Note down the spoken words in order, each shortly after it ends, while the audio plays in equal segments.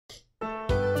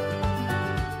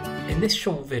In this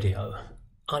short video,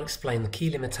 I'll explain the key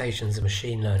limitations of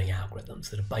machine learning algorithms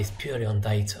that are based purely on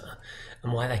data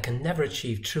and why they can never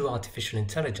achieve true artificial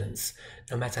intelligence,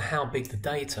 no matter how big the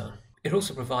data. It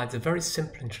also provides a very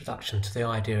simple introduction to the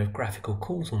idea of graphical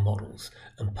causal models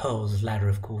and Pearl's ladder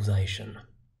of causation.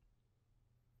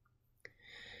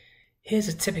 Here's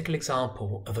a typical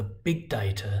example of a big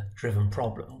data-driven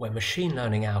problem where machine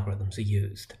learning algorithms are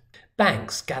used.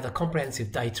 Banks gather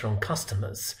comprehensive data on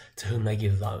customers to whom they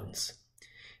give loans.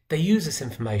 They use this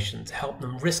information to help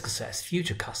them risk assess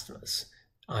future customers,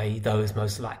 i.e. those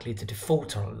most likely to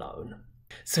default on a loan.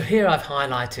 So here I've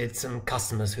highlighted some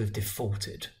customers who've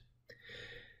defaulted.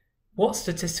 What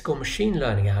statistical machine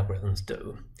learning algorithms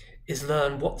do is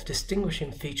learn what the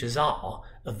distinguishing features are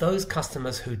of those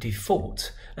customers who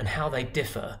default and how they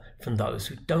differ from those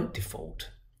who don't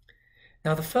default.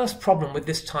 Now, the first problem with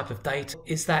this type of data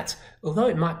is that, although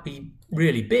it might be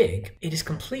really big, it is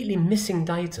completely missing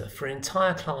data for an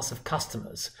entire class of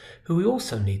customers who we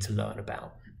also need to learn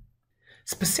about.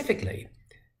 Specifically,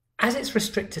 as it's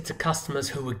restricted to customers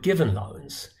who were given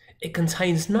loans, it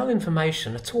contains no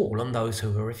information at all on those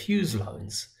who were refused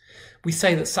loans. We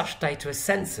say that such data is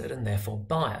censored and therefore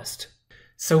biased.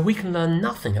 So we can learn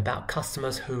nothing about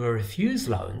customers who were refused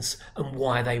loans and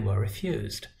why they were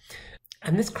refused.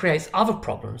 And this creates other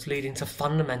problems leading to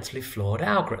fundamentally flawed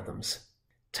algorithms.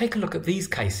 Take a look at these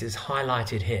cases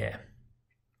highlighted here.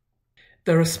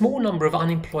 There are a small number of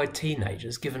unemployed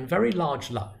teenagers given very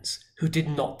large loans who did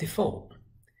not default.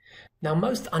 Now,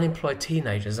 most unemployed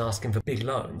teenagers asking for big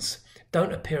loans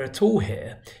don't appear at all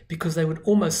here because they would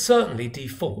almost certainly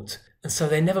default, and so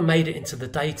they never made it into the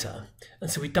data, and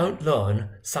so we don't learn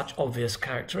such obvious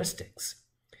characteristics.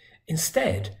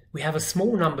 Instead, we have a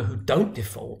small number who don't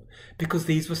default because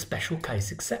these were special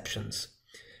case exceptions.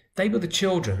 They were the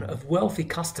children of wealthy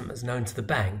customers known to the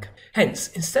bank. Hence,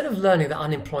 instead of learning that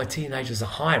unemployed teenagers are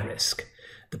high risk,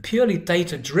 the purely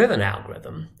data-driven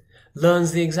algorithm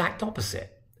learns the exact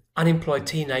opposite. Unemployed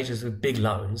teenagers with big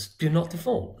loans do not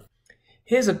default.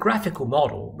 Here's a graphical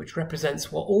model which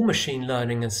represents what all machine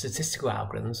learning and statistical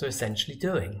algorithms are essentially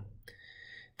doing.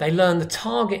 They learn the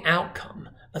target outcome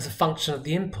as a function of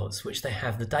the inputs which they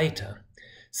have the data.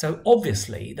 So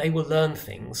obviously they will learn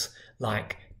things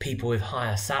like people with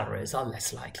higher salaries are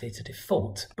less likely to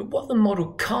default. But what the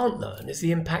model can't learn is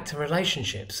the impact of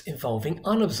relationships involving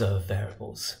unobserved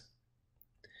variables.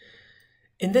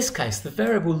 In this case, the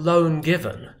variable loan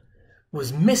given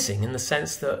was missing in the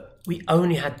sense that we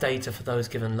only had data for those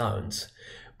given loans.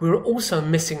 We were also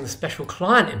missing the special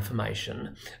client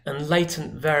information and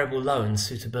latent variable loan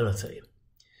suitability.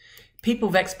 People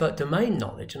with expert domain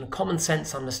knowledge and a common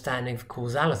sense understanding of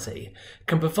causality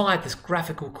can provide this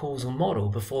graphical causal model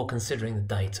before considering the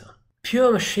data.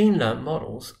 Pure machine-learned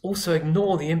models also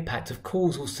ignore the impact of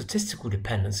causal statistical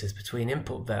dependencies between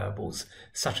input variables,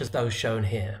 such as those shown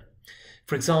here.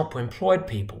 For example, employed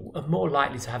people are more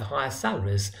likely to have higher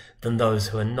salaries than those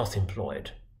who are not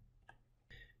employed.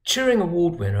 Turing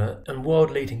Award winner and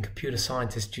world-leading computer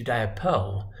scientist Judea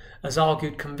Pearl has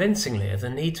argued convincingly of the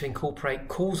need to incorporate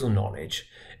causal knowledge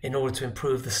in order to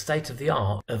improve the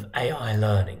state-of-the-art of AI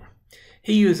learning.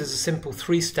 He uses a simple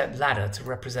three-step ladder to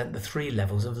represent the three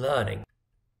levels of learning.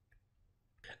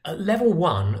 At level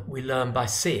 1, we learn by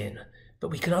seeing, but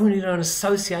we can only learn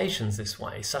associations this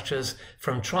way, such as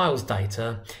from trials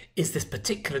data, is this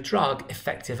particular drug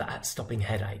effective at stopping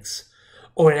headaches?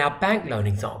 Or in our bank loan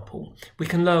example, we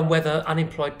can learn whether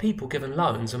unemployed people given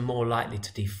loans are more likely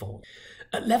to default.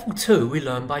 At level 2, we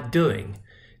learn by doing.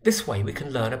 This way we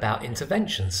can learn about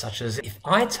interventions, such as if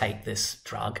I take this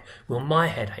drug, will my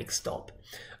headache stop?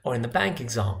 Or in the bank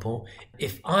example,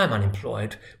 if I am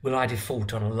unemployed, will I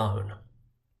default on a loan?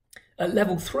 At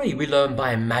level 3, we learn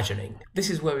by imagining. This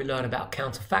is where we learn about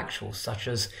counterfactuals, such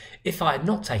as if I had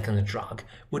not taken the drug,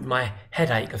 would my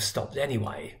headache have stopped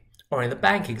anyway? Or in the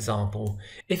bank example,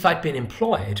 if I'd been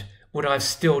employed, would I have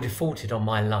still defaulted on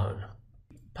my loan?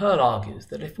 Pearl argues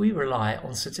that if we rely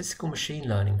on statistical machine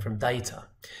learning from data,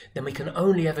 then we can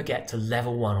only ever get to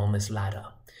level 1 on this ladder.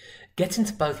 Getting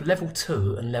to both level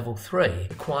 2 and level 3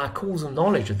 require causal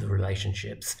knowledge of the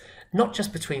relationships, not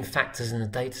just between factors in the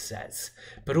datasets,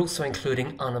 but also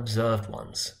including unobserved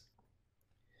ones.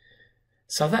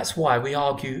 So that's why we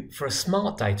argue for a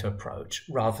smart data approach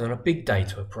rather than a big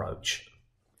data approach.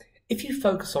 If you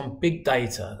focus on big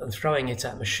data and throwing it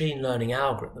at machine learning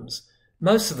algorithms,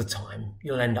 most of the time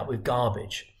you'll end up with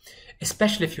garbage,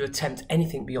 especially if you attempt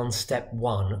anything beyond step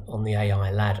 1 on the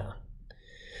AI ladder.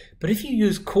 But if you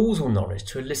use causal knowledge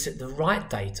to elicit the right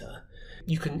data,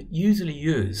 you can usually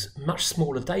use much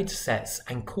smaller data sets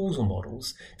and causal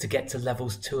models to get to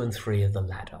levels 2 and 3 of the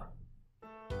ladder.